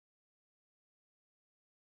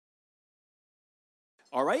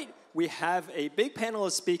All right, we have a big panel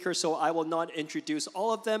of speakers, so I will not introduce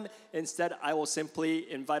all of them. Instead, I will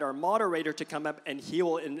simply invite our moderator to come up, and he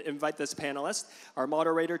will invite this panelist. Our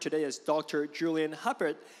moderator today is Dr. Julian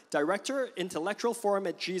HUPPERT, Director, Intellectual Forum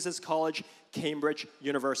at Jesus College, Cambridge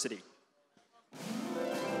University.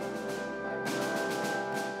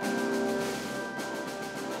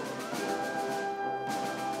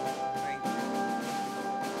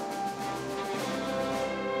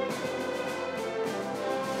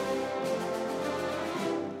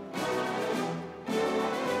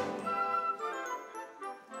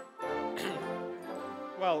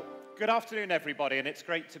 Well, good afternoon, everybody, and it's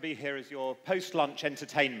great to be here as your post-lunch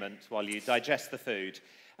entertainment while you digest the food.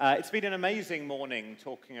 It's been an amazing morning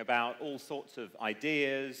talking about all sorts of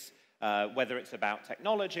ideas, whether it's about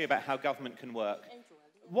technology, about how government can work.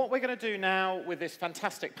 What we're going to do now with this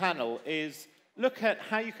fantastic panel is look at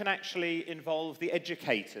how you can actually involve the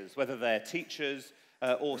educators, whether they're teachers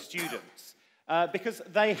or students, because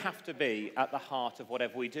they have to be at the heart of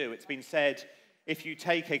whatever we do. It's been said, if you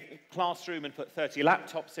take a classroom and put 30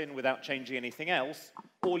 laptops in without changing anything else,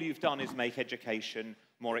 all you've done is make education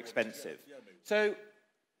more expensive. So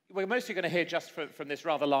we're mostly going to hear just from this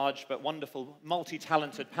rather large but wonderful,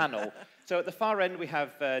 multi-talented panel. So at the far end, we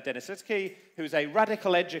have Dennis LITTKY, who's a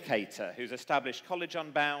radical educator who's established College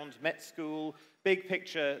Unbound, Met School, big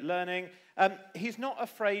picture learning. He's not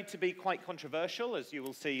afraid to be quite controversial, as you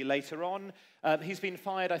will see later on. He's been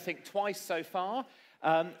fired, I think, twice so far.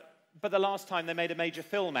 But the last time they made a major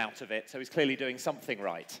film out of it, so he's clearly doing something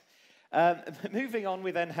right. Moving on,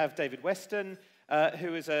 we then have David WESTON,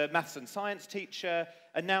 who is a maths and science teacher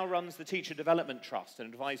and now runs the Teacher Development Trust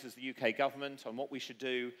and advises the UK government on what we should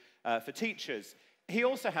do for teachers. He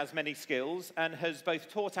also has many skills and has both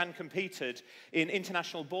taught and competed in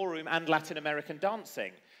international ballroom and Latin American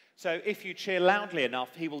dancing. So if you cheer loudly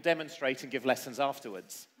enough, he will demonstrate and give lessons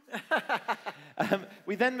afterwards.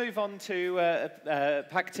 We then move on to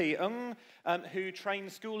Pak Tee, who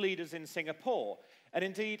trains school leaders in Singapore. And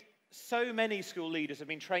indeed, so many school leaders have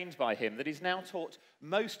been trained by him that he's now taught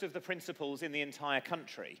most of the principals in the entire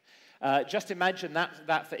country. Just imagine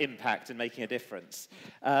that for impact and making a difference.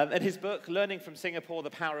 And his book, Learning from Singapore, The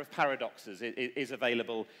Power of Paradoxes, is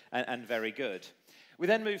available and very good. We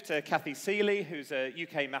then move to Cathy SEELEY, who's a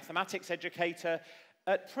UK mathematics educator,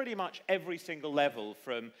 at pretty much every single level,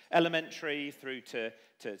 from elementary through to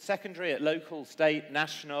secondary, at local, state,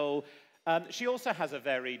 national. She also has a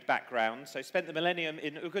varied background, so spent the millennium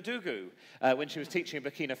in Ouagadougou when she was teaching in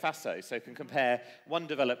Burkina Faso, so can compare one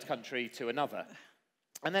developed country to another.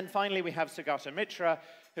 And then finally we have Sugata MITRA,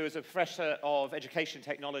 who is a professor of education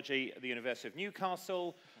technology at the University of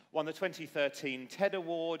Newcastle, won the 2013 TED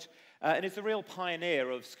Award, and is a real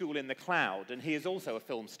pioneer of School in the Cloud, and he is also a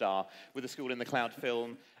film star with the School in the Cloud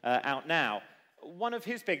film out now. One of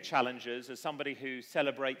his big challenges as somebody who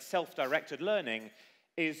celebrates self-directed learning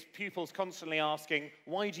is pupils constantly asking,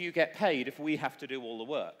 why do you get paid if we have to do all the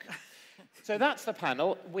work? So that's the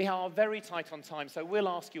panel. We are very tight on time, so we'll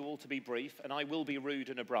ask you all to be brief, and I will be rude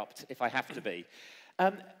and abrupt if I have to be.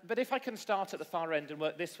 But if I can start at the far end and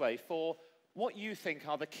work this way, for what you think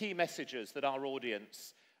are the key messages that our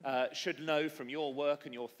audience should know from your work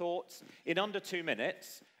and your thoughts in under 2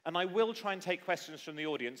 minutes. And I will try and take questions from the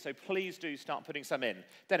audience, so please do start putting some in.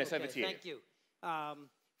 Dennis, over to you. Thank you.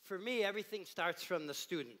 For me, everything starts from the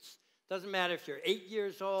students. Doesn't matter if you're 8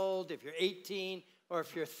 years old, if you're 18, or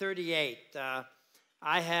if you're 38.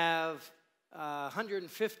 I have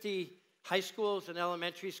 150 high schools and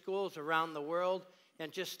elementary schools around the world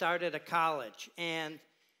and just started a college. And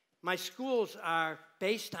my schools are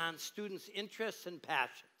based on students' interests and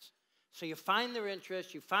passions. So you find their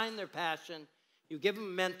interests, you find their passion, you give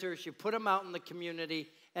them mentors, you put them out in the community,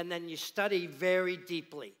 and then you study very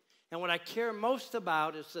deeply. And what I care most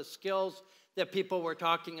about is the skills that people were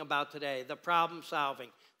talking about today, the problem solving,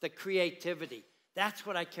 the creativity. That's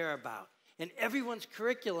what I care about. And everyone's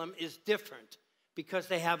curriculum is different because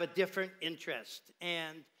they have a different interest.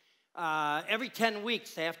 And every 10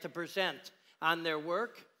 weeks they have to present on their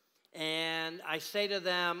work. And I say to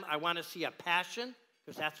them, I want to see a passion,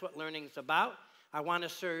 because that's what learning's about. I want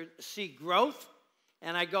to see growth.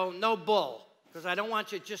 And I go, no bull, because I don't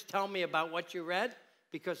want you to just tell me about what you read,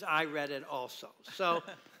 because I read it also. So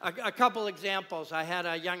a couple examples. I had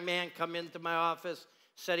a young man come into my office,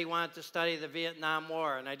 said he wanted to study the Vietnam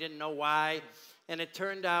War, and I didn't know why. And it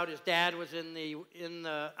turned out his dad was in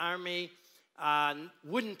the Army,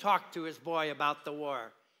 wouldn't talk to his boy about the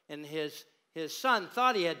war. And his son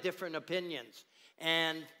thought he had different opinions.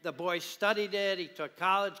 And the boy studied it. He took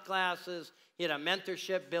college classes. He had a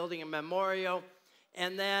mentorship, building a memorial.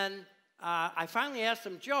 And then I finally asked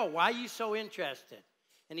him, Joe, why are you so interested?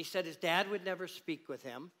 And he said his dad would never speak with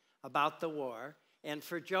him about the war. And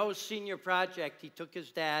for Joe's senior project, he took his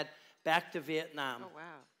dad back to Vietnam. Oh, wow.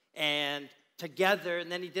 And together,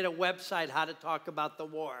 and then he did a website, how to talk about the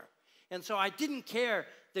war. And so I didn't care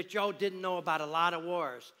that Joe didn't know about a lot of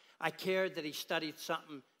wars. I cared that he studied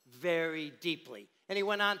something very deeply. And he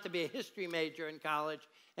went on to be a history major in college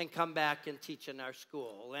and come back and teach in our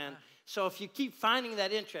school. And so if you keep finding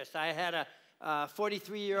that interest, I had a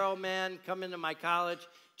 43-year-old man come into my college,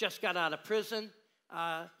 just got out of prison.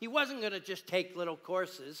 He wasn't going to just take little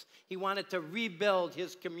courses. He wanted to rebuild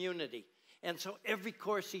his community. And so every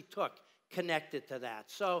course he took connected to that.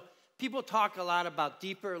 So people talk a lot about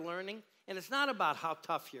deeper learning, and it's not about how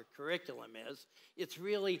tough your curriculum is. It's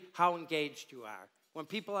really how engaged you are. When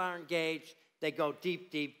people are engaged, they go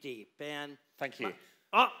deep, deep, deep. And thank you.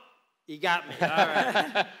 Oh, you got me. All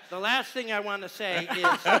right. The last thing I want to say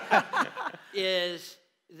is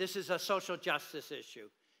this is a social justice issue.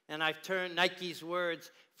 And I've turned Nike's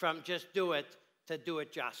words from just do it to do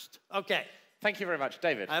it just. Okay. Thank you very much,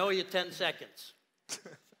 David. I owe you 10 seconds.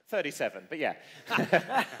 37, but yeah.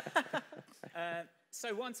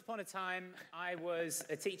 So once upon a time, I was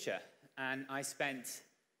a teacher, and I spent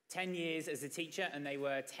 10 years as a teacher, and they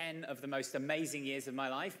were 10 of the most amazing years of my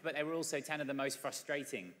life, but they were also 10 of the most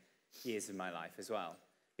frustrating years of my life as well.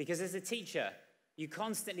 Because as a teacher, you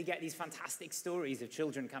constantly get these fantastic stories of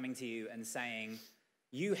children coming to you and saying,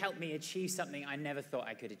 you helped me achieve something I never thought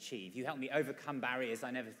I could achieve. You helped me overcome barriers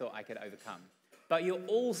I never thought I could overcome. But you'll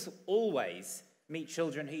also always meet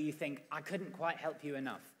children who you think, I couldn't quite help you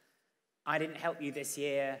enough. I didn't help you this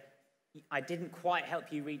year. I didn't quite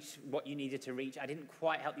help you reach what you needed to reach. I didn't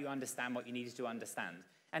quite help you understand what you needed to understand.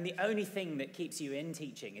 And the only thing that keeps you in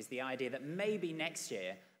teaching is the idea that maybe next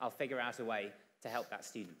year I'll figure out a way to help that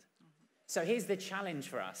student. So here's the challenge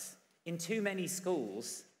for us. In too many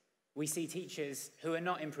schools, we see teachers who are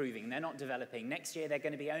not improving, they're not developing. Next year, they're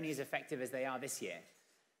going to be only as effective as they are this year.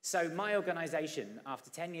 So my organization, after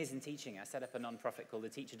 10 years in teaching, I set up a nonprofit called the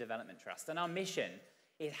Teacher Development Trust. And our mission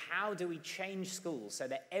is how do we change schools so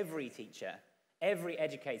that every teacher, every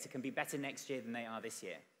educator can be better next year than they are this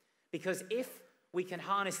year? Because if we can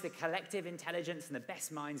harness the collective intelligence and the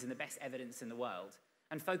best minds and the best evidence in the world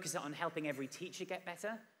and focus on helping every teacher get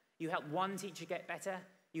better, you help one teacher get better,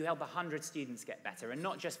 you help 100 students get better, and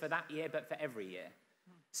not just for that year, but for every year.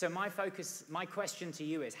 So my question to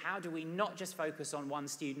you is, how do we not just focus on one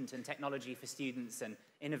student and technology for students and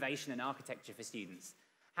innovation and architecture for students?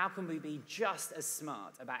 How can we be just as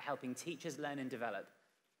smart about helping teachers learn and develop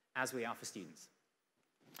as we are for students?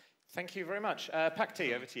 Thank you very much. Pak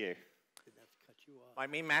Tee, over to you. My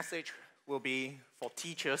main message will be for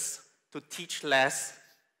teachers to teach less,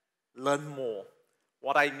 learn more.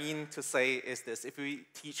 What I mean to say is this: if we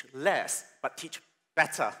teach less, but teach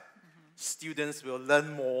better, students will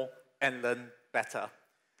learn more and learn better.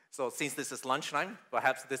 So since this is lunchtime,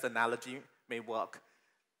 perhaps this analogy may work.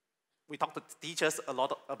 We talk to teachers a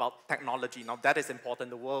lot about technology. Now that is important.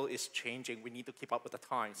 The world is changing. We need to keep up with the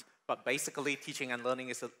times. But basically, teaching and learning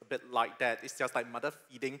is a bit like that. It's just like mother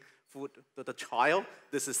feeding food to the child.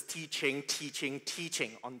 This is teaching, teaching,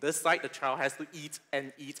 teaching. On this side, the child has to eat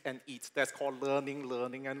and eat and eat. That's called learning,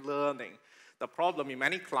 learning, and learning. The problem in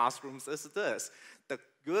many classrooms is this: the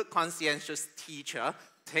good conscientious teacher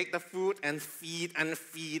take the food and feed and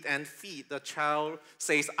feed and feed. The child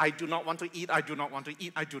says, I do not want to eat, I do not want to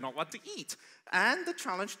eat, I do not want to eat. And the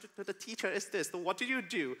challenge to the teacher is this: so what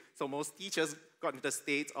do? So most teachers got into the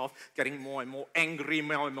state of getting more and more angry,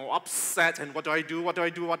 more and more upset, and what do I do, what do I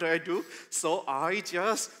do, what do I do? So I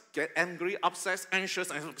just get angry, upset, anxious,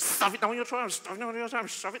 and stuff it down your throat, stuff it down your throat,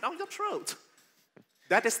 stuff it down your throat.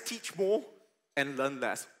 That is teach more and learn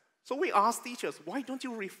less. So we ask teachers, why don't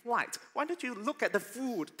you reflect? Why don't you look at the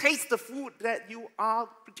food, taste the food that you are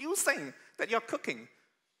producing, that you're cooking?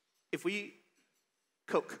 If we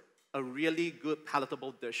cook a really good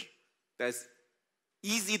palatable dish that's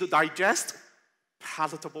easy to digest,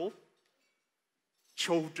 palatable,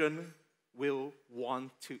 children will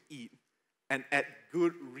want to eat, and at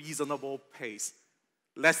good, reasonable pace.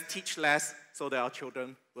 Let's teach less so that our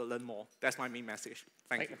children will learn more. That's my main message.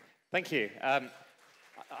 Thank you. Thank you.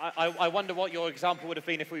 I wonder what your example would have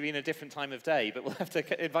been if we were in a different time of day, but we'll have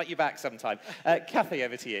to invite you back sometime. Cathy,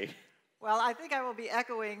 over to you. Well, I think I will be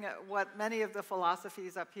echoing what many of the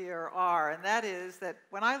philosophies up here are, and that is that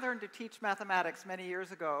when I learned to teach mathematics many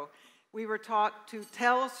years ago, we were taught to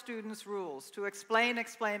tell students rules, to explain,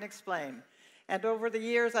 explain, explain. And over the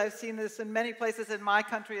years, I've seen this in many places in my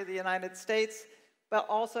country, of the United States, but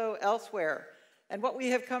also elsewhere. And what we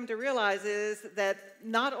have come to realize is that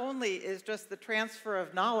not only is just the transfer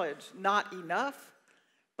of knowledge not enough,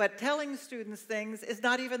 But telling students things is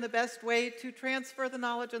not even the best way to transfer the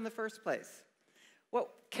knowledge in the first place. What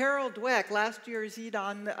Carol Dweck, last year's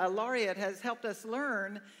Yidan laureate, has helped us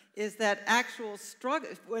learn is that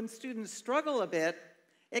when students struggle a bit,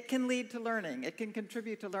 it can lead to learning. It can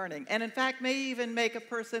contribute to learning. And in fact, may even make a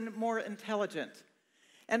person more intelligent.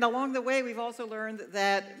 And along the way, we've also learned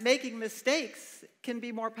that making mistakes can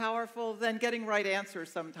be more powerful than getting right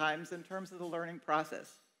answers sometimes in terms of the learning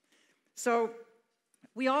process. So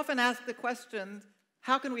we often ask the question,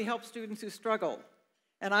 how can we help students who struggle?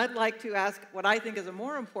 And I'd like to ask what I think is a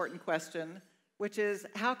more important question, which is,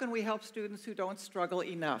 how can we help students who don't struggle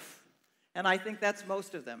enough? And I think that's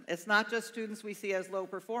most of them. It's not just students we see as low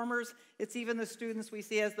performers, it's even the students we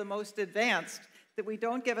see as the most advanced, that we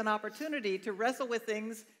don't give an opportunity to wrestle with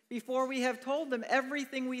things before we have told them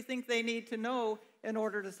everything we think they need to know in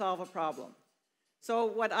order to solve a problem. So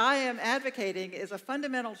what I am advocating is a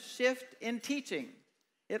fundamental shift in teaching.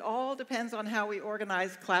 It all depends on how we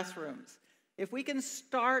organize classrooms. If we can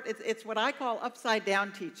start, it's what I call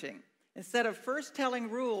upside-down teaching. Instead of first telling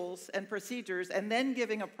rules and procedures and then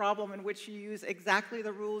giving a problem in which you use exactly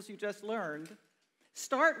the rules you just learned,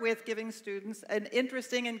 start with giving students an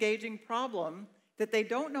interesting, engaging problem that they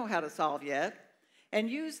don't know how to solve yet, and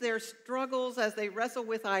use their struggles as they wrestle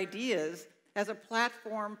with ideas as a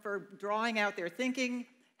platform for drawing out their thinking,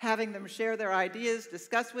 having them share their ideas,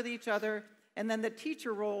 discuss with each other, and then the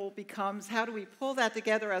teacher role becomes, how do we pull that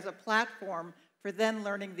together as a platform for then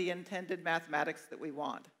learning the intended mathematics that we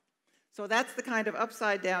want? So that's the kind of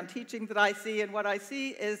upside-down teaching that I see, and what I see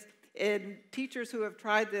is in teachers who have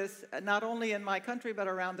tried this, not only in my country but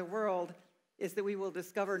around the world, is that we will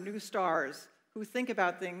discover new stars who think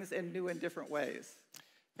about things in new and different ways.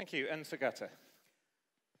 Thank you. And Sugata?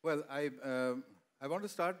 Well, I want to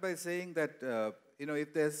start by saying that,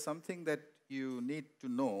 if there's something that you need to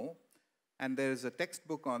know, and there is a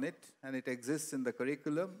textbook on it, and it exists in the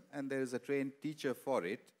curriculum, and there is a trained teacher for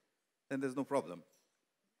it, then there's no problem.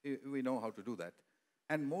 We know how to do that.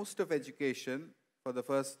 And most of education, for the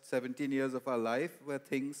first 17 years of our life, were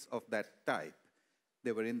things of that type.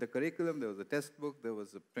 They were in the curriculum, there was a textbook, there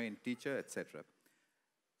was a trained teacher, etc.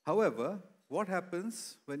 However, what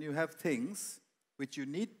happens when you have things which you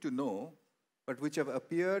need to know, but which have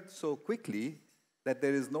appeared so quickly that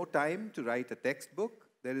there is no time to write a textbook,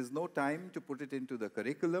 there is no time to put it into the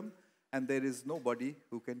curriculum, and there is nobody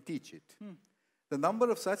who can teach it. The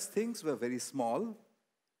number of such things were very small.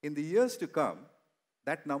 In the years to come,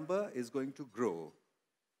 that number is going to grow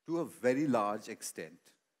to a very large extent.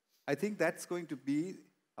 I think that's going to be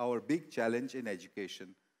our big challenge in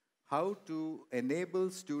education, how to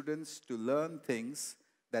enable students to learn things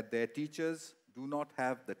that their teachers do not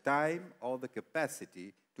have the time or the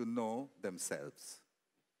capacity to know themselves.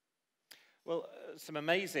 Well, some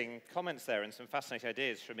amazing comments there and some fascinating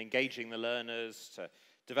ideas, from engaging the learners to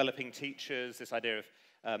developing teachers, this idea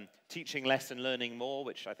of teaching less and learning more,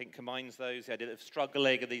 which I think combines those, the idea of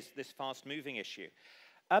struggling and this fast-moving issue.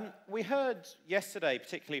 We heard yesterday,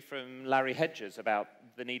 particularly from Larry Hedges, about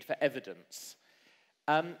the need for evidence.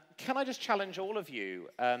 Can I just challenge all of you?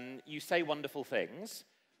 You say wonderful things.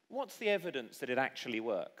 What's the evidence that it actually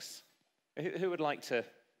works? Who would like to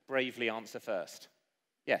bravely answer first?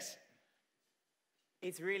 Yes.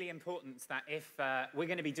 It's really important that if we're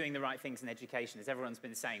going to be doing the right things in education, as everyone's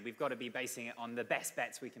been saying, we've got to be basing it on the best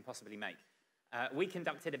bets we can possibly make. We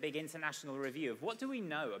conducted a big international review of what do we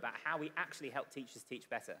know about how we actually help teachers teach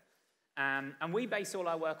better. And we base all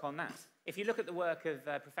our work on that. If you look at the work of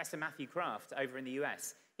Professor Matthew Kraft over in the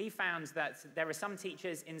US, he found that there are some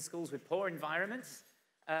teachers in schools with poor environments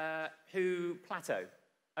who plateau.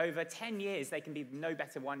 Over 10 years, they can be no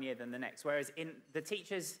better one year than the next, whereas in the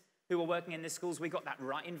teachers who are working in the schools, we got that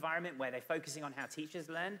right environment where they're focusing on how teachers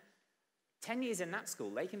learn. 10 years in that school,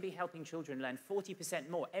 they can be helping children learn 40%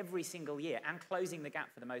 more every single year and closing the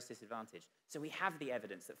gap for the most disadvantaged. So we have the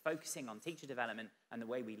evidence that focusing on teacher development and the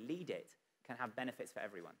way we lead it can have benefits for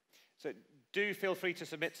everyone. So do feel free to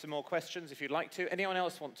submit some more questions if you'd like to. Anyone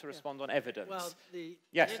else want to respond on evidence? Well, the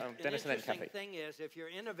Dennis and then Cathy. interesting thing is, if you're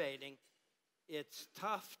innovating, it's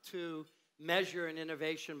tough to measure an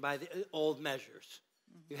innovation by the old measures.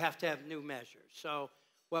 You have to have new measures. So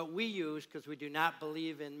what we use, because we do not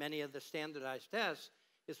believe in many of the standardized tests,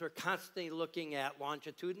 is we're constantly looking at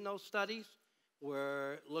longitudinal studies.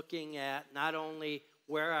 We're looking at not only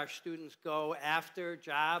where our students go after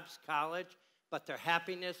jobs, college, but their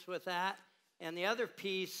happiness with that. And the other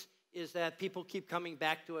piece is that people keep coming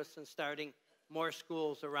back to us and starting more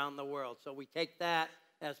schools around the world. So we take that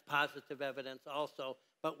as positive evidence also,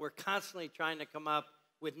 but we're constantly trying to come up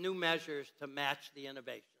with new measures to match the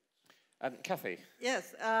innovations. Cathy?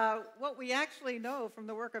 Yes, what we actually know from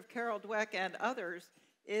the work of Carol Dweck and others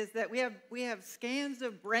is that we have scans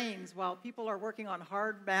of brains while people are working on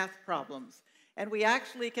hard math problems. And we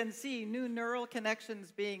actually can see new neural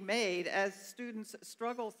connections being made as students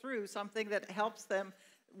struggle through something that helps them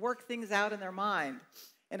work things out in their mind.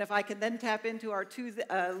 And if I can then tap into our two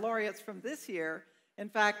laureates from this year, in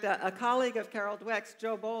fact, a colleague of Carol Dweck's,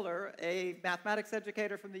 Joe Bowler, a mathematics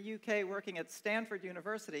educator from the UK working at Stanford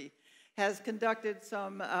University, has conducted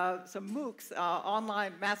some MOOCs,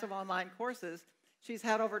 massive online courses. She's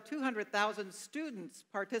had over 200,000 students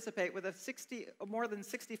participate with a more than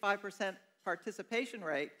 65% participation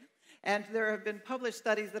rate. And there have been published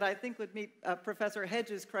studies that I think would meet Professor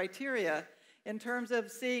Hedges' criteria in terms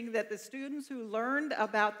of seeing that the students who learned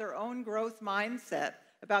about their own growth mindset,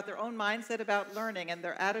 about their own mindset about learning and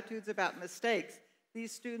their attitudes about mistakes,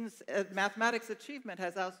 these students' mathematics achievement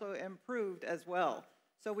has also improved as well.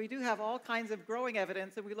 So we do have all kinds of growing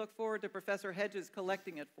evidence, and we look forward to Professor Hedges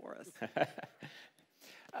collecting it for us.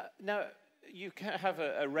 Now, you have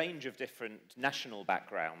a range of different national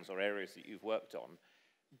backgrounds or areas that you've worked on.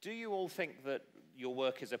 Do you all think that your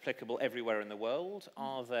work is applicable everywhere in the world?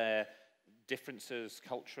 Are there differences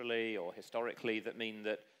culturally or historically that mean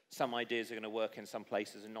that some ideas are going to work in some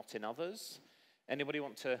places and not in others? Anybody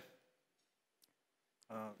want to?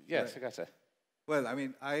 Yes, Sugata. Well, I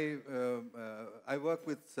mean, I work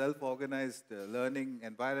with self-organized learning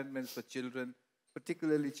environments for children,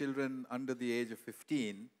 particularly children under the age of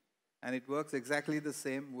 15, and it works exactly the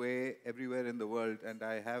same way everywhere in the world, and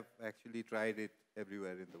I have actually tried it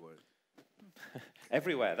everywhere in the world.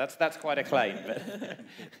 Everywhere, that's quite a claim.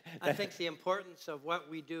 I think the importance of what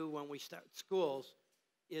we do when we start schools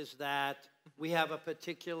is that we have a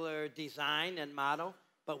particular design and model,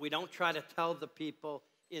 but we don't try to tell the people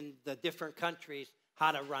in the different countries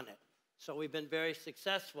how to run it. So we've been very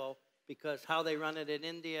successful because how they run it in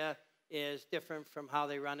India is different from how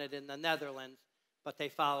they run it in the Netherlands, but they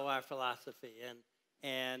follow our philosophy.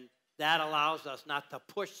 And that allows us not to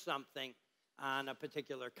push something on a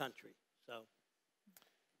particular country. So,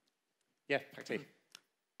 yeah, Pak Tee.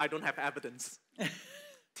 I don't have evidence.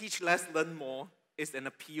 Teach less, learn more is an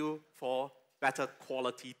appeal for better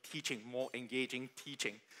quality teaching, more engaging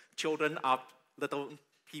teaching. Children are little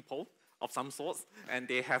people of some sorts, and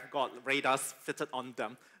they have got radars fitted on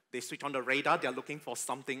them. They switch on the radar, they're looking for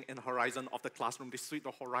something in the horizon of the classroom. They switch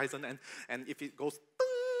the horizon, and if it goes, bing,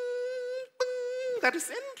 bing, that is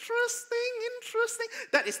interesting.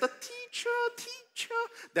 That is the teacher.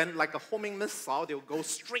 Then like a homing missile, they'll go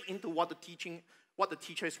straight into what the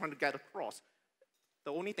teacher is trying to get across.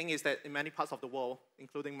 The only thing is that in many parts of the world,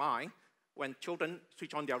 including mine, when children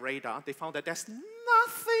switch on their radar, they found that there's nothing.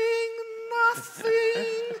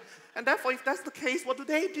 And therefore, if that's the case, what do?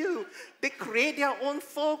 They create their own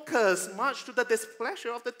focus, much to the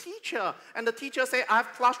displeasure of the teacher. And the teacher say, I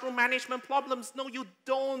have classroom management problems. No, you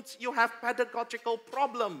don't. You have pedagogical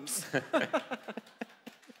problems.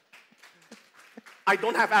 I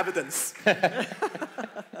don't have evidence.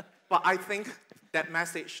 But I think that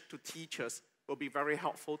message to teachers will be very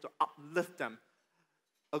helpful to uplift them.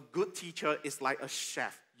 A good teacher is like a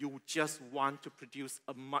chef. You just want to produce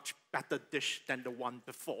a much better dish than the one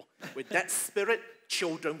before. With that spirit,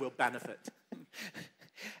 children will benefit.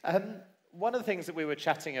 One of the things that we were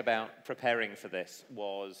chatting about preparing for this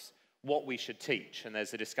was what we should teach. And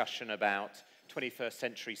there's a discussion about 21st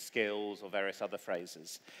century skills or various other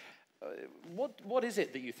phrases. What is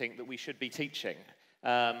it that you think that we should be teaching?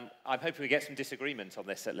 I'm hoping we get some disagreement on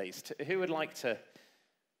this at least. Who would like to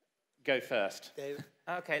go first? David?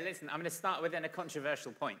 Okay, listen, I'm going to start with a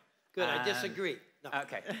controversial point. Good, I disagree. No.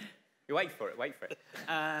 Okay, you wait for it.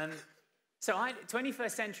 So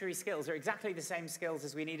 21st century skills are exactly the same skills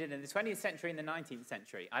as we needed in the 20th century and the 19th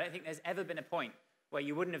century. I don't think there's ever been a point where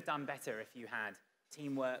you wouldn't have done better if you had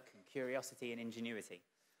teamwork and curiosity and ingenuity.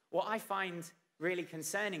 What I find really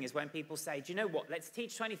concerning is when people say, do you know what, let's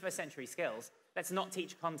teach 21st century skills, let's not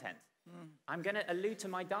teach content. I'm going to allude to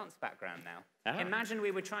my dance background now. Imagine we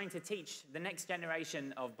were trying to teach the next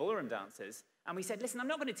generation of ballroom dancers, and we said, listen, I'm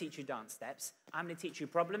not going to teach you dance steps. I'm going to teach you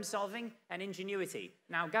problem solving and ingenuity.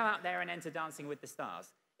 Now go out there and enter Dancing with the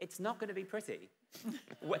Stars. It's not going to be pretty.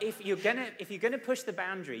 If you're going to push the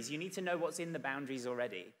boundaries, you need to know what's in the boundaries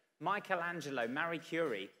already. Michelangelo, Marie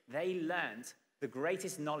Curie, they learned the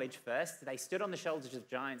greatest knowledge first. They stood on the shoulders of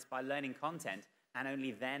giants by learning content, and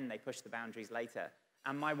only then they pushed the boundaries later.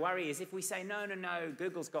 And my worry is if we say, no,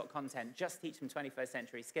 Google's got content, just teach them 21st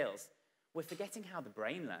century skills, we're forgetting how the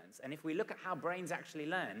brain learns. And if we look at how brains actually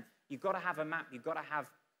learn, you've got to have a map, you've got to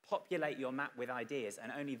populate your map with ideas,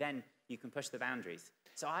 and only then you can push the boundaries.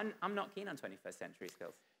 So I'm not keen on 21st century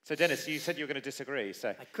skills. So Dennis, you said you were going to disagree,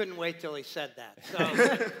 so. I couldn't wait till he said that.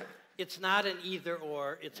 So it's not an either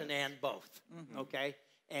or, it's an and both, okay?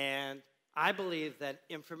 And I believe that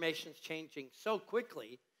information's changing so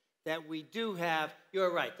quickly that we do have,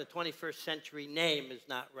 you're right, the 21st century name is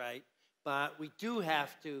not right, but we do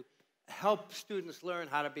have to help students learn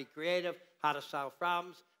how to be creative, how to solve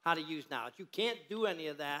problems, how to use knowledge. You can't do any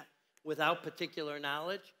of that without particular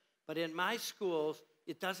knowledge, but in my schools,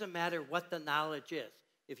 it doesn't matter what the knowledge is.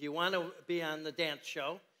 If you want to be on the dance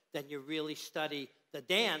show, then you really study the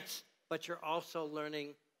dance, but you're also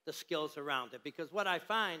learning the skills around it. Because what I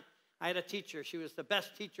find, I had a teacher, she was the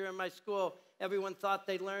best teacher in my school. Everyone thought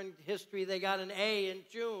they learned history, they got an A in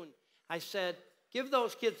June. I said, give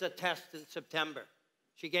those kids a test in September.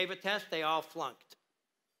 She gave a test, they all flunked.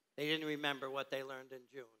 They didn't remember what they learned in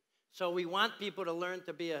June. So we want people to learn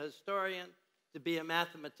to be a historian, to be a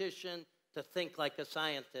mathematician, to think like a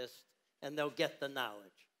scientist, and they'll get the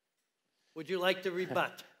knowledge. Would you like to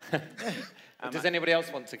rebut? Does anybody else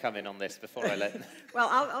want to come in on this before I let... Well,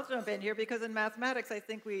 I'll jump in here because in mathematics, I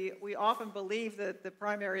think we often believe that the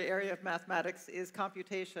primary area of mathematics is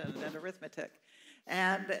computation and arithmetic.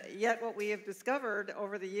 And yet what we have discovered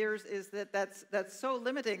over the years is that that's so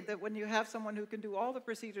limiting that when you have someone who can do all the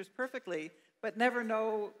procedures perfectly, but never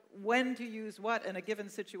know when to use what in a given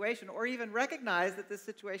situation, or even recognize that this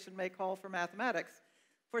situation may call for mathematics.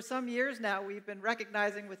 For some years now, we've been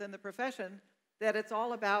recognizing within the profession that it's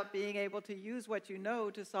all about being able to use what you know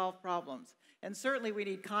to solve problems. And certainly we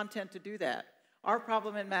need content to do that. Our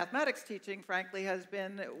problem in mathematics teaching, frankly, has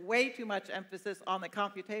been way too much emphasis on the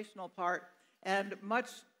computational part and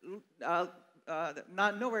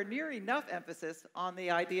nowhere near enough emphasis on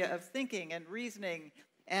the idea of thinking and reasoning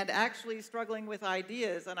and actually struggling with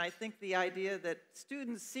ideas. And I think the idea that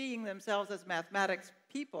students seeing themselves as mathematics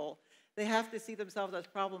people, they have to see themselves as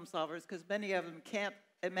problem solvers because many of them can't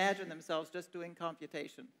imagine themselves just doing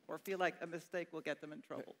computation or feel like a mistake will get them in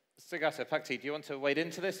trouble. Sugata, Pak Tee, do you want to wade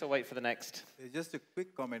into this or wait for the next? Just a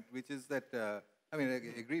quick comment, which is that, I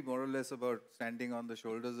agree more or less about standing on the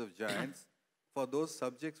shoulders of giants for those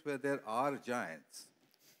subjects where there are giants.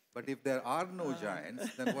 But if there are no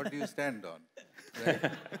giants, then what do you stand on?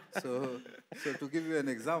 Right? So to give you an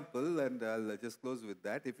example, and I'll just close with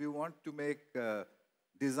that, if you want to make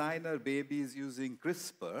designer babies using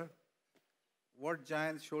CRISPR, what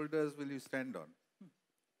giant's shoulders will you stand on?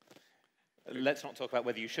 Let's not talk about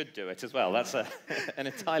whether you should do it as well. That's an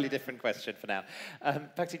entirely different question for now.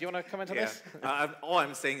 Pak Tee, do you want to comment on this? All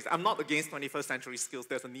I'm saying is I'm not against 21st century skills.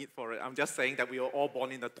 There's a need for it. I'm just saying that we are all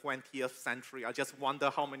born in the 20th century. I just wonder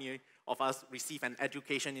how many of us receive an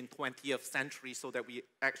education in 20th century so that we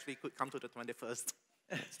actually could come to the 21st.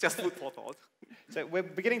 It's just food for thought. So we're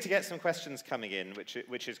beginning to get some questions coming in,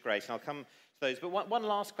 which is great, and I'll come to those. But one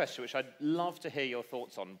last question, which I'd love to hear your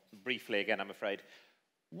thoughts on briefly again, I'm afraid.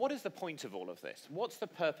 What is the point of all of this? What's the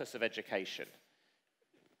purpose of education?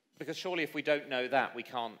 Because surely if we don't know that, we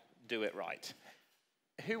can't do it right.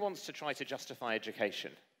 Who wants to try to justify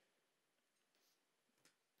education?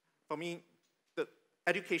 For me, the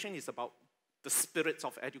education is about the spirit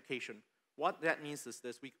of education. What that means is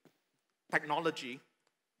this: technology,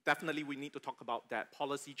 definitely we need to talk about that.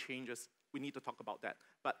 Policy changes, we need to talk about that.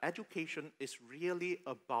 But education is really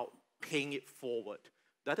about paying it forward.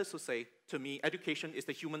 That is to say, to me, education is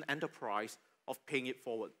the human enterprise of paying it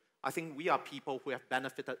forward. I think we are people who have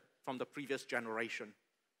benefited from the previous generation.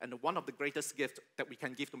 And one of the greatest gifts that we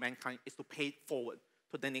can give to mankind is to pay it forward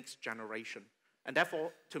to the next generation. And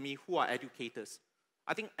therefore, to me, who are educators?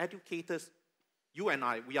 I think educators, you and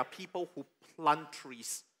I, we are people who plant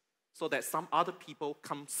trees so that some other people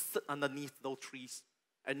come sit underneath those trees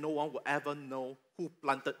and no one will ever know who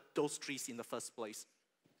planted those trees in the first place.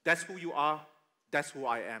 That's who you are. That's who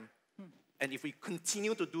I am. And if we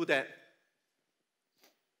continue to do that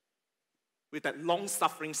with that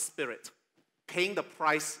long-suffering spirit, paying the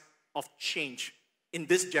price of change in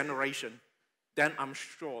this generation, then I'm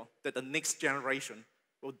sure that the next generation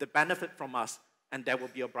will benefit from us and there will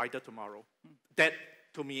be a brighter tomorrow. That,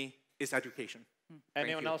 to me, is education.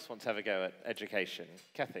 Anyone else want to have a go at education?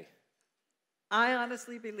 Cathy? I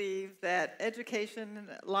honestly believe that education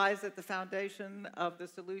lies at the foundation of the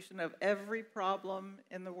solution of every problem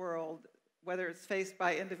in the world, whether it's faced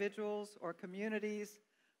by individuals or communities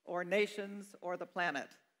or nations or the planet.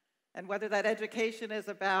 And whether that education is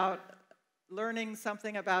about learning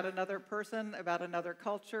something about another person, about another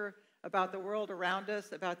culture, about the world around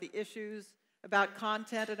us, about the issues, about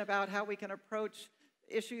content, and about how we can approach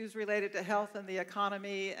issues related to health and the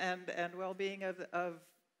economy and well-being of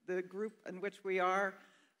the group in which we are,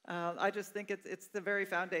 I just think it's the very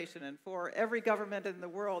foundation. And for every government in the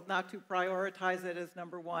world not to prioritize it as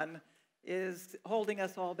number one is holding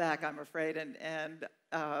us all back, I'm afraid, and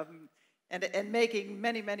making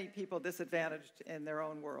many, many people disadvantaged in their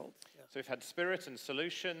own world. So we've had spirit and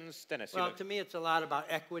solutions. Dennis, well, to me, it's a lot about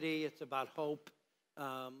equity. It's about hope,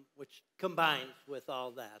 which combines with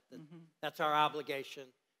all that. That's our obligation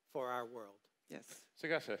for our world. Yes.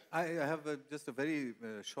 Sugata. I have just a very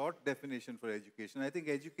short definition for education. I think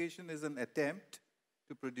education is an attempt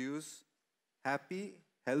to produce happy,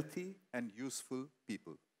 healthy, and useful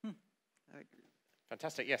people. I agree.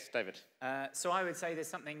 Fantastic. Yes, David. So I would say there's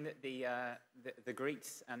something that the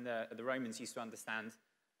Greeks and the Romans used to understand,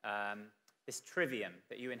 this trivium,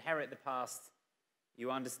 that you inherit the past, you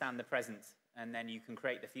understand the present, and then you can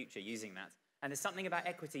create the future using that. And there's something about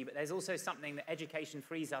equity, but there's also something that education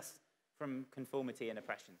frees us from conformity and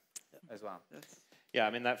oppression as well. Yes. Yeah,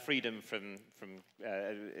 I mean, that freedom from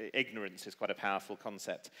ignorance is quite a powerful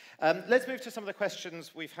concept. Let's move to some of the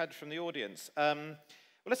questions we've had from the audience. Well,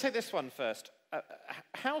 let's take this one first.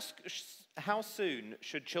 How soon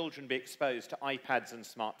should children be exposed to iPads and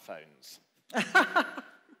smartphones?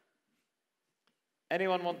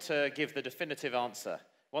 Anyone want to give the definitive answer,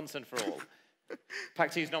 once and for all?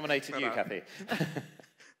 Pak Tee's nominated you, Cathy.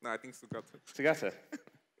 No, I think Sugata. Sugata?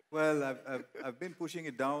 Well, I've been pushing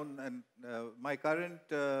it down, and my current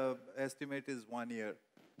estimate is 1 year.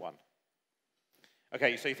 1.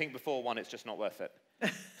 Okay, so you think before 1 it's just not worth it?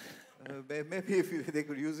 Maybe if they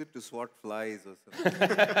could use it to swat flies or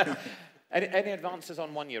something. Any advances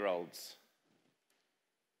on 1-year-olds?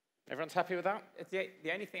 Everyone's happy with that?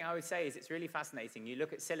 The only thing I would say is it's really fascinating. You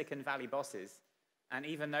look at Silicon Valley bosses, and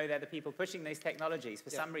even though they're the people pushing these technologies, for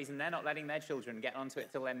some reason they're not letting their children get onto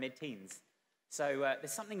it till they're mid-teens. So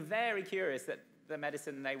there's something very curious that the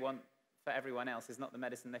medicine they want for everyone else is not the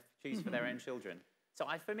medicine they choose for their own children. So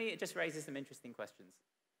for me, it just raises some interesting questions.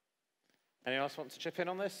 Anyone else want to chip in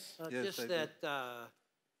on this? Yes, just that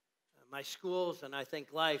my schools and I think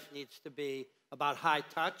life needs to be about high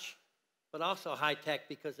touch, but also high tech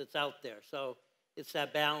because it's out there. So it's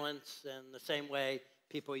that balance, and the same way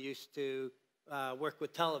people used to work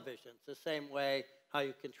with television. It's the same way how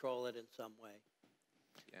you control it in some way.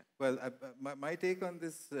 Yeah. Well, my take on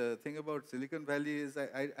this thing about Silicon Valley is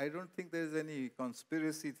I don't think there's any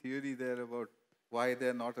conspiracy theory there about why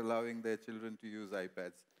they're not allowing their children to use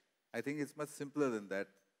iPads. I think it's much simpler than that.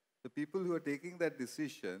 The people who are taking that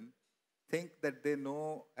decision think that they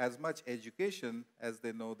know as much education as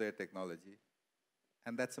they know their technology.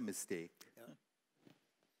 And that's a mistake. Yeah.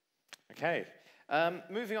 Okay.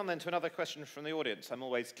 Moving on then to another question from the audience. I'm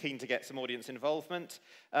always keen to get some audience involvement.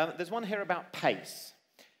 There's one here about pace.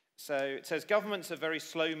 So it says, governments are very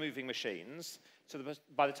slow-moving machines, so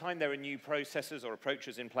by the time there are new processes or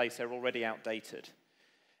approaches in place, they're already outdated.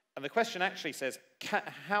 And the question actually says,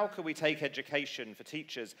 how can we take education for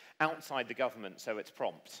teachers outside the government so it's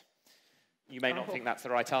prompt? You may not think that's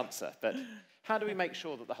the right answer, but how do we make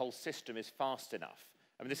sure that the whole system is fast enough?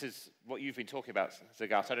 I mean, this is what you've been talking about,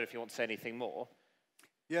 Sugata. I don't know if you want to say anything more.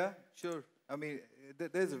 Yeah, sure. I mean,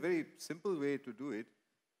 there's a very simple way to do it.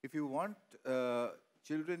 If you want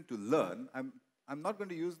children to learn, I'm not going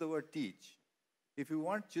to use the word teach. If you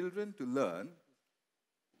want children to learn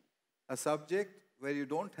a subject where you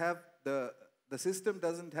don't have the system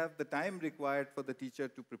doesn't have the time required for the teacher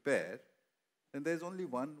to prepare, then there's only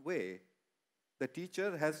one way. The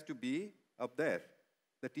teacher has to be up there.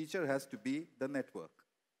 The teacher has to be the network.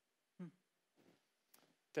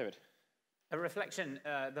 David? A reflection,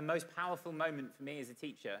 the most powerful moment for me as a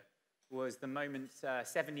teacher was the moment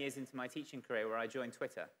 7 years into my teaching career where I joined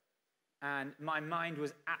Twitter. And my mind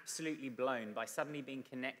was absolutely blown by suddenly being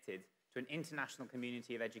connected to an international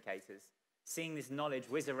community of educators, seeing this knowledge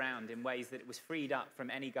whiz around in ways that it was freed up from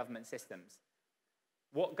any government systems.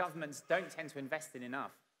 What governments don't tend to invest in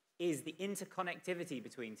enough is the interconnectivity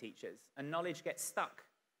between teachers, and knowledge gets stuck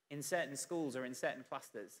in certain schools or in certain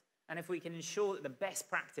clusters. And if we can ensure that the best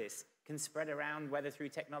practice can spread around, whether through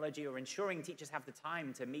technology or ensuring teachers have the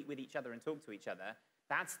time to meet with each other and talk to each other,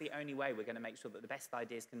 that's the only way we're going to make sure that the best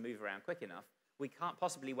ideas can move around quick enough. We can't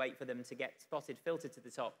possibly wait for them to get spotted, filtered to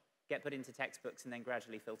the top, get put into textbooks, and then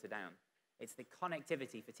gradually filter down. It's the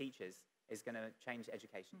connectivity for teachers is going to change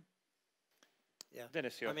education. Yeah.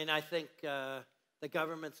 Dennis, I mean, I think the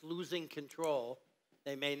government's losing control.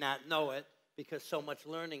 They may not know it because so much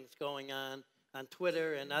learning is going on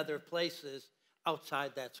Twitter and other places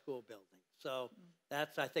outside that school building. So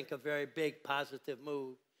that's, I think, a very big positive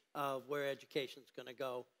move of where education's going to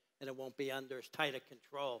go, and it won't be under as tight a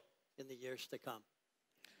control in the years to come.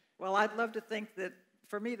 Well, I'd love to think that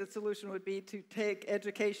for me, the solution would be to take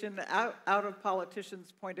education out of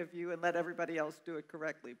politicians' point of view and let everybody else do it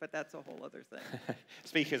correctly, but that's a whole other thing.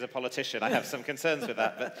 Speaking as a politician, I have some concerns with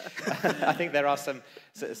that, but I think there are some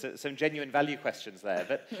genuine value questions there.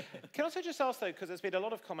 But can I also just ask, though, because there's been a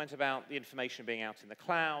lot of comment about the information being out in the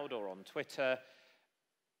cloud or on Twitter,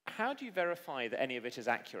 how do you verify that any of it is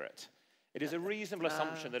accurate? It is a reasonable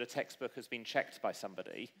assumption that a textbook has been checked by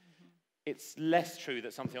somebody. It's less true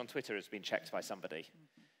that something on Twitter has been checked by somebody.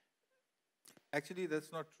 Actually,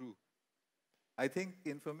 that's not true. I think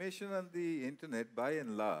information on the internet, by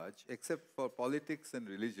and large, except for politics and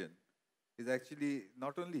religion, is actually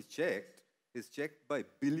not only checked, it's checked by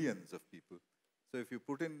billions of people. So if you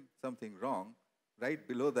put in something wrong, right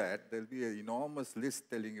below that, there'll be an enormous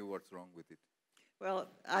list telling you what's wrong with it. Well,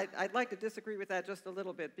 I'd like to disagree with that just a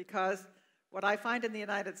little bit, because what I find in the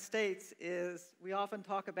United States is we often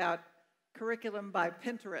talk about curriculum by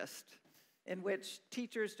Pinterest, in which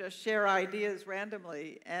teachers just share ideas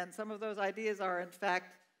randomly, and some of those ideas are, in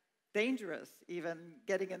fact, dangerous, even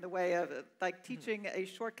getting in the way of it. Like teaching a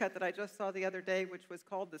shortcut that I just saw the other day, which was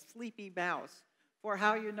called the sleepy mouse, for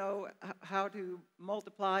how you know how to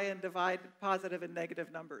multiply and divide positive and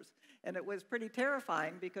negative numbers. And it was pretty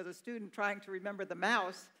terrifying, because a student trying to remember the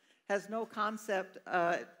mouse has no concept,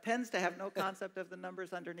 tends to have no concept of the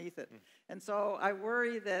numbers underneath it. And so I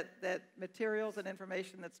worry that materials and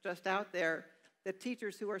information that's just out there, that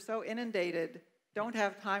teachers who are so inundated don't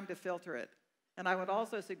have time to filter it. And I would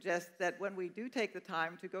also suggest that when we do take the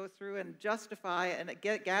time to go through and justify and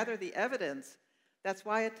gather the evidence, that's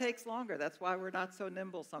why it takes longer. That's why we're not so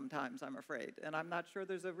nimble sometimes, I'm afraid. And I'm not sure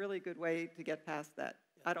there's a really good way to get past that.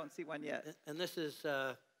 I don't see one yet. And this is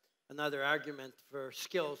another argument for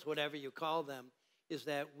skills, whatever you call them, is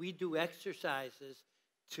that we do exercises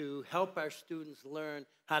to help our students learn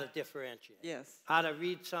how to differentiate. Yes. How to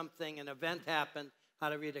read something, an event happened, how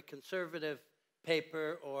to read a conservative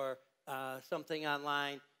paper or something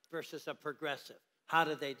online versus a progressive. How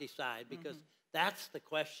do they decide? Because that's the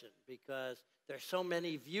question, because there's so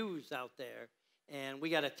many views out there, and we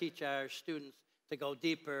got to teach our students to go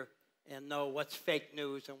deeper and know what's fake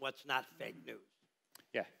news and what's not fake news.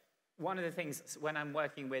 Yeah. One of the things, when I'm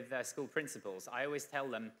working with school principals, I always tell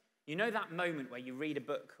them, you know that moment where you read a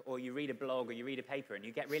book or you read a blog or you read a paper and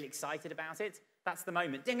you get really excited about it? That's the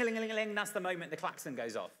moment. Ding-a-ling-a-ling-a-ling, that's the moment the klaxon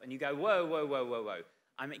goes off. And you go, whoa, whoa, whoa, whoa, whoa.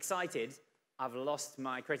 I'm excited. I've lost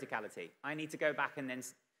my criticality. I need to go back and then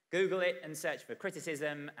Google it and search for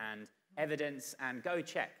criticism and evidence and go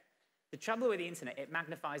check. The trouble with the internet, it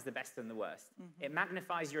magnifies the best and the worst. It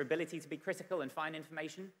magnifies your ability to be critical and find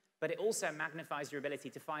information, but it also magnifies your ability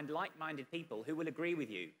to find like-minded people who will agree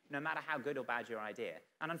with you, no matter how good or bad your idea.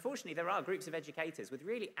 And unfortunately, there are groups of educators with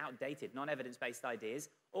really outdated, non-evidence-based ideas,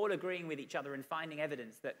 all agreeing with each other and finding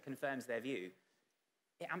evidence that confirms their view.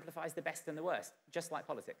 It amplifies the best and the worst, just like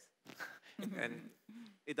politics. And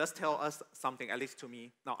it does tell us something, at least to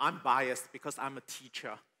me. Now, I'm biased because I'm a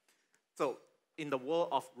teacher. So in the world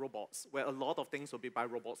of robots, where a lot of things will be by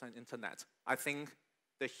robots and internet, I think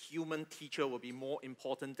the human teacher will be more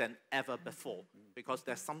important than ever before, because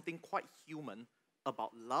there's something quite human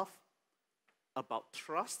about love, about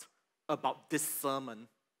trust, about discernment.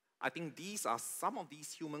 I think these are some of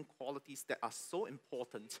these human qualities that are so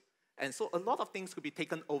important. And so a lot of things could be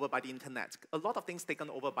taken over by the internet, a lot of things taken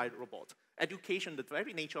over by robots. Education, the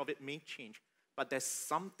very nature of it may change, but there's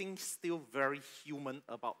something still very human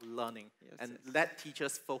about learning. Yes, and let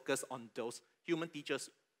teachers focus on those. Human teachers,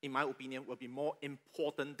 in my opinion, will be more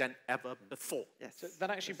important than ever before. Yes. So that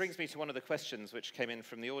actually brings me to one of the questions which came in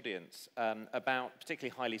from the audience about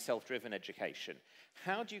particularly highly self-driven education.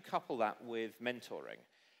 How do you couple that with mentoring?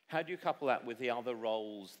 How do you couple that with the other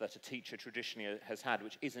roles that a teacher traditionally has had,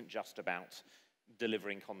 which isn't just about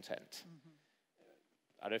delivering content?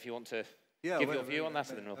 I don't know if you want to give your view on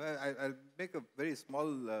that. I'll make a very small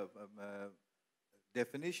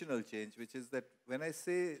definitional change, which is that when I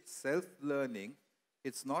say self-learning,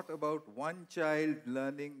 it's not about one child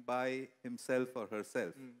learning by himself or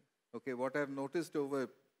herself. Okay, what I've noticed over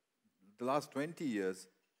the last 20 years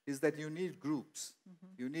is that you need groups.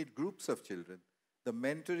 You need groups of children. The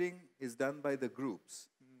mentoring is done by the groups.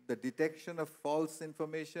 The detection of false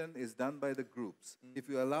information is done by the groups. If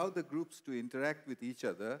you allow the groups to interact with each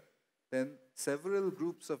other, then several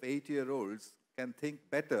groups of 8-year-olds can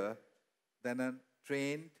think better than a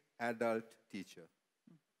trained adult teacher.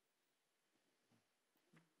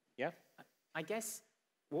 Yeah? I guess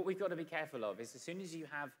what we've got to be careful of is as soon as you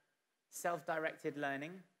have self-directed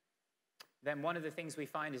learning, then one of the things we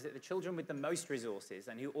find is that the children with the most resources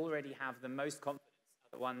and who already have the most confidence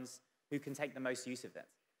are the ones who can take the most use of that.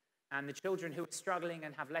 And the children who are struggling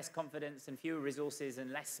and have less confidence and fewer resources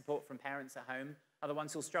and less support from parents at home are the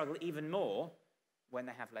ones who'll struggle even more when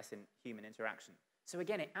they have less human interaction. So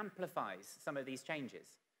again, it amplifies some of these changes.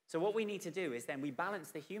 So what we need to do is then we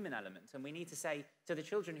balance the human element, and we need to say to the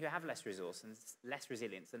children who have less resource and less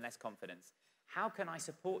resilience and less confidence, how can I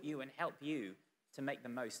support you and help you to make the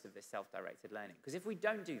most of this self-directed learning? Because if we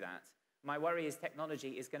don't do that, my worry is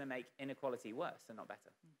technology is going to make inequality worse and not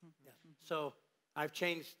better. Yeah. So I've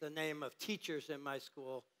changed the name of teachers in my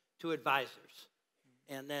school to advisors.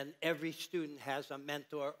 And then every student has a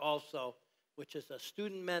mentor also, which is a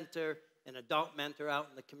student mentor, an adult mentor out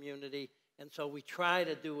in the community. And so we try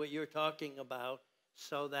to do what you're talking about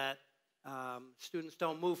so that students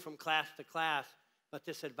don't move from class to class, but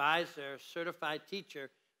this advisor, certified teacher,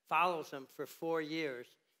 follows them for 4 years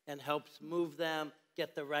and helps move them,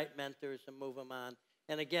 get the right mentors, and move them on.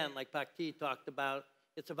 And again, like Pak Tee talked about,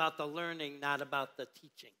 it's about the learning, not about the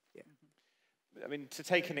teaching. Yeah. I mean, to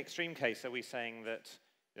take an extreme case, are we saying that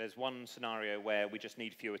there's one scenario where we just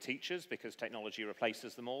need fewer teachers because technology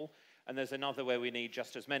replaces them all, and there's another where we need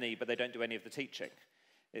just as many, but they don't do any of the teaching?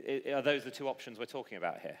 Are those the two options we're talking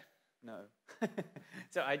about here? No.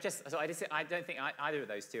 I don't think either of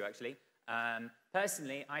those two, actually.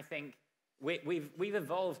 Personally, I think we've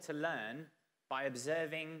evolved to learn by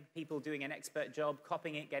observing people doing an expert job,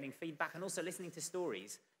 copying it, getting feedback, and also listening to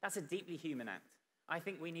stories. That's a deeply human act. I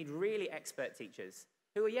think we need really expert teachers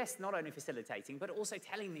who are, yes, not only facilitating, but also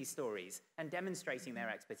telling these stories and demonstrating their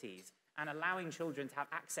expertise and allowing children to have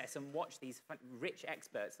access and watch these rich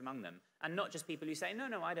experts among them, and not just people who say,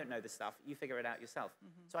 no, I don't know this stuff, you figure it out yourself.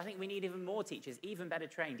 So I think we need even more teachers, even better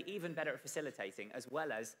trained, even better at facilitating, as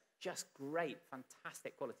well as just great,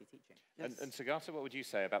 fantastic quality teaching. Yes. And Sugata, what would you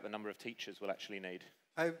say about the number of teachers we'll actually need?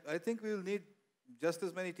 I think we'll need just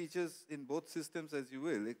as many teachers in both systems as you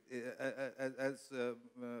will,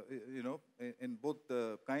 you know, in both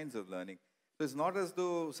the kinds of learning. So it's not as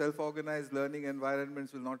though self-organized learning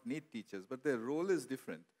environments will not need teachers, but their role is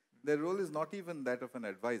different. Their role is not even that of an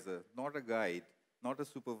advisor, not a guide, not a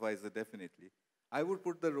supervisor, definitely. I would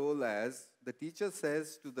put the role as the teacher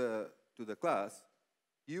says to the class,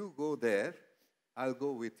 you go there, I'll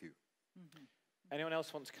go with you. Anyone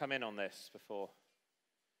else want to come in on this before?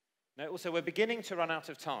 No, also, we're beginning to run out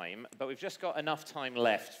of time, but we've just got enough time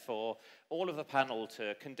left for all of the panel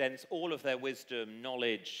to condense all of their wisdom,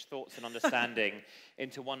 knowledge, thoughts, and understanding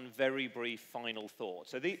into one very brief final thought.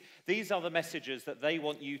 So these are the messages that they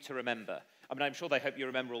want you to remember. I mean, I'm sure they hope you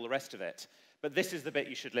remember all the rest of it, but this is the bit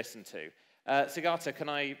you should listen to. Sugata, can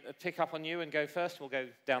I pick up on you and go first? We'll go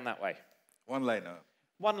down that way. One liner.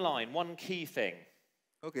 One line, one key thing.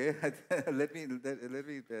 Okay, let me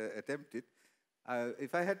attempt it.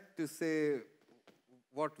 If I had to say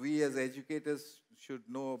what we as educators should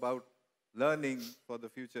know about learning for the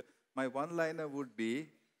future, my one-liner would be,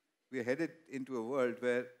 we're headed into a world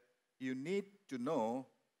where you need to know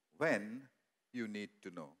when you need to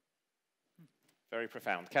know. Very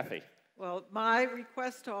profound. Cathy? Well, my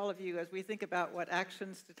request to all of you as we think about what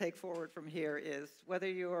actions to take forward from here is, whether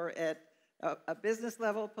you're at a business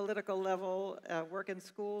level, political level, work in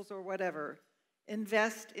schools or whatever,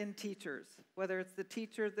 invest in teachers, whether it's the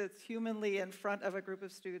teacher that's humanly in front of a group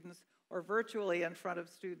of students or virtually in front of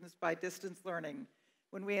students by distance learning.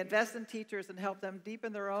 When we invest in teachers and help them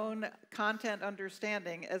deepen their own content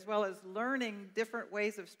understanding, as well as learning different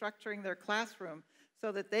ways of structuring their classroom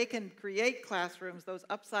so that they can create classrooms, those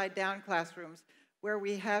upside-down classrooms, where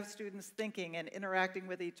we have students thinking and interacting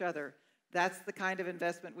with each other, that's the kind of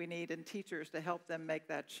investment we need in teachers to help them make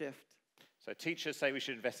that shift. So teachers say we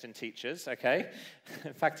should invest in teachers, okay?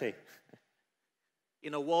 Pak Tee.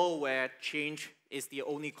 In a world where change is the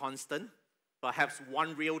only constant, perhaps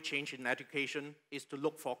one real change in education is to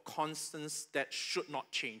look for constants that should not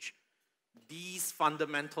change. These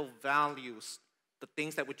fundamental values, the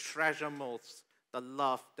things that we treasure most, the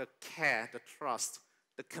love, the care, the trust,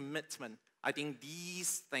 the commitment, I think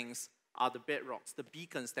these things are the bedrocks, the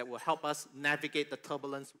beacons that will help us navigate the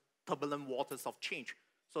turbulent waters of change,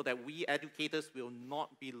 so that we educators will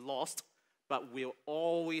not be lost, but will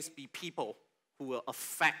always be people who will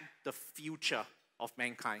affect the future of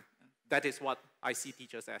mankind. That is what I see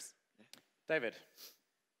teachers as. David?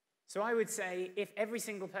 So I would say if every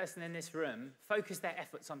single person in this room focused their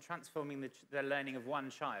efforts on transforming the learning of one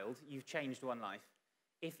child, you've changed one life.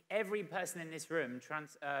 If every person in this room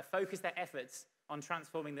focused their efforts on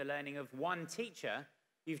transforming the learning of one teacher,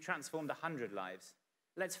 you've transformed 100 lives.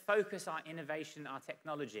 Let's focus our innovation, our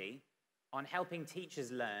technology, on helping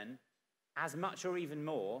teachers learn as much or even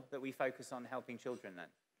more that we focus on helping children learn.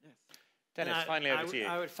 Yes. Dennis, finally over to you.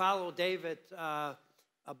 I would follow David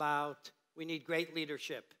about we need great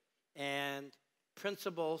leadership. And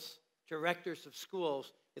principals, directors of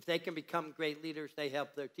schools, if they can become great leaders, they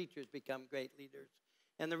help their teachers become great leaders.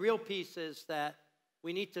 And the real piece is that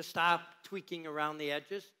we need to stop tweaking around the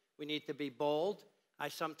edges. We need to be bold. I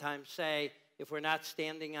sometimes say, if we're not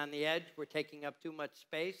standing on the edge, we're taking up too much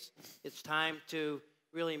space. It's time to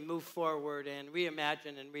really move forward and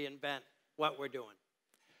reimagine and reinvent what we're doing.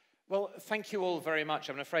 Well, thank you all very much.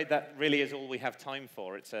 I'm afraid that really is all we have time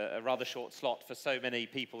for. It's a rather short slot for so many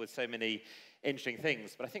people with so many interesting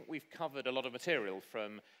things. But I think we've covered a lot of material,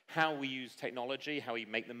 from how we use technology, how we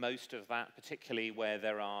make the most of that, particularly where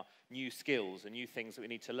there are new skills and new things that we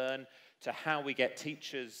need to learn, to how we get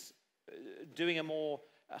teachers doing a more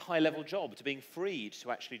high-level job, to being freed to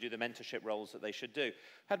actually do the mentorship roles that they should do.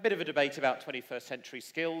 Had a bit of a debate about 21st century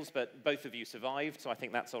skills, but both of you survived, so I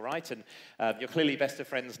think that's all right, and you're clearly best of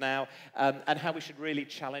friends now, and how we should really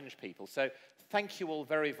challenge people. So thank you all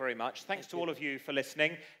very, very much. Thanks to all of you for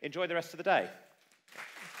listening. Enjoy the rest of the day.